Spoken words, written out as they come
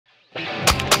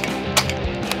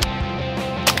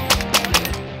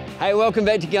Hey, welcome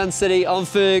back to Gun City. I'm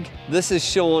Ferg, this is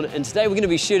Sean, and today we're going to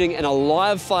be shooting in a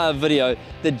live fire video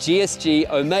the GSG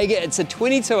Omega. It's a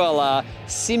 22LR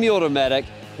semi-automatic.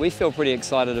 We feel pretty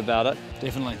excited about it.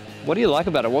 Definitely. What do you like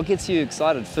about it? What gets you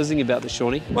excited fizzing about the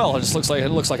Shawnee? Well, it just looks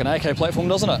like an AK platform,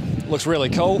 doesn't it? Looks really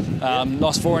cool.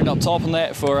 Nice forend up top on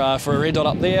that for a red dot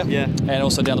up there. Yeah. And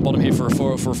also down the bottom here for a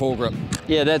foregrip.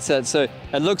 Yeah, that's it. So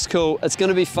it looks cool. It's going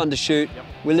to be fun to shoot. Yep.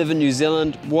 We live in New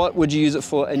Zealand. What would you use it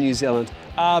for in New Zealand?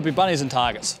 Be bunnies and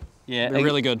targets. Yeah, be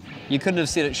really good. You couldn't have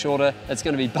said it shorter. It's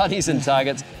going to be bunnies and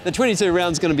targets. The 22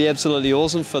 round's going to be absolutely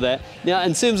awesome for that. Now,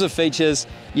 in terms of features,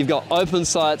 you've got open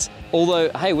sights. Although,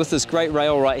 hey, with this great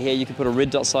rail right here, you can put a red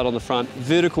dot sight on the front,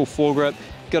 vertical foregrip,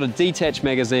 got a detached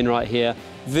magazine right here,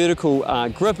 vertical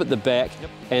grip at the back,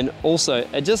 and also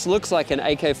it just looks like an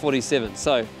AK-47.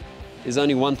 So there's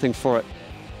only one thing for it.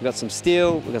 We've got some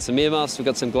steel, we've got some earmuffs, we've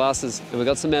got some glasses, and we've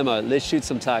got some ammo. Let's shoot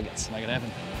some targets. Make it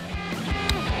happen.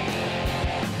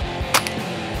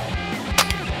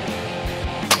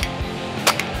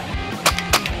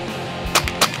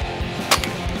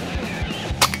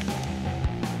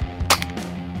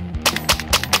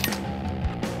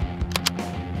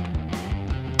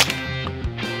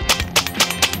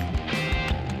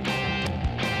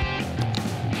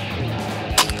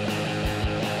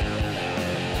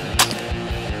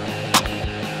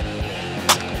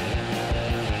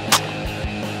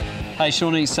 Hey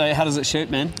Shawnee, so how does it shoot,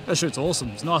 man? It shoots awesome.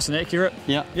 It's nice and accurate.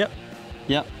 Yeah.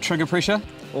 Yep. Trigger pressure?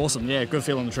 Awesome, yeah, good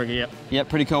feel on the trigger, yep. Yeah,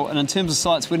 pretty cool. And in terms of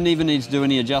sights, we didn't even need to do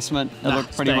any adjustment. It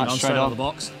looked pretty much straight out of the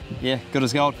box. Yeah, good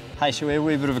as gold. Hey, shall we have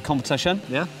a bit of a competition?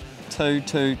 Yeah. 2,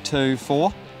 2, 2,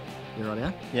 4. You right,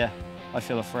 yeah? Yeah, I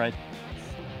feel afraid.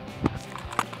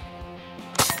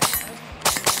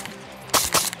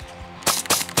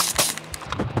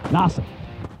 Nice.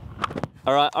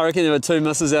 All right, I reckon there were 2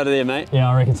 misses out of there, mate. Yeah,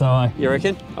 I reckon so. You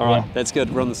reckon? All right, that's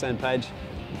good. We're on the same page.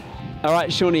 All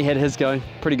right, Shawnee had his go.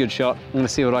 Pretty good shot. I'm gonna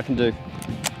see what I can do.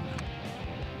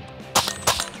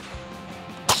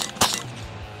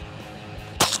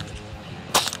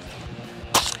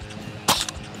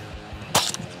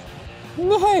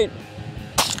 Mate!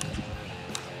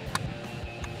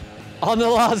 On the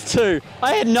last 2.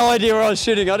 I had no idea where I was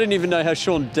shooting. I didn't even know how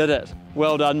Sean did it.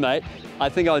 Well done, mate. I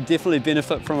think I would definitely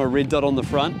benefit from a red dot on the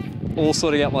front, all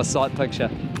sorting out my sight picture.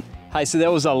 Hey, so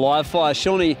that was a live fire.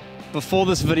 Shawnee, before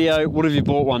this video, would have you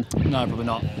bought one? No, probably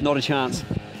not. Not a chance.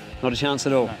 Not a chance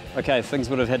at all. No. Okay, things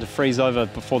would have had to freeze over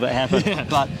before that happened. Yeah.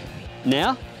 But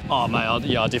now? Oh, mate,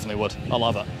 yeah, I definitely would. I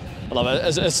love it. I love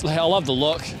it. I love the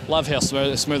look, love how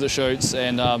smooth it shoots,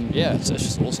 and yeah, it's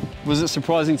just awesome. Was it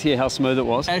surprising to you how smooth it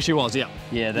was? It actually was, yeah.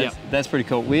 Yeah, that's pretty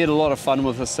cool. We had a lot of fun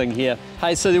with this thing here.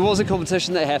 Hey, so there was a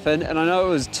competition that happened, and I know it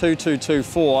was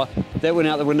 2-2-2-4. That went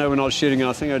out the window when I was shooting, and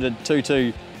I think I did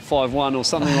 2-2-5-1 or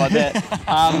something like that.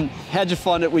 How'd you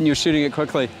find it when you were shooting it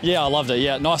quickly? Yeah, I loved it.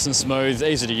 Yeah, nice and smooth,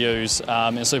 easy to use,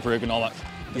 and super ergonomic.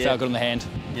 It felt good in the hand.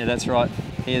 Yeah, that's right.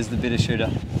 He is the better shooter.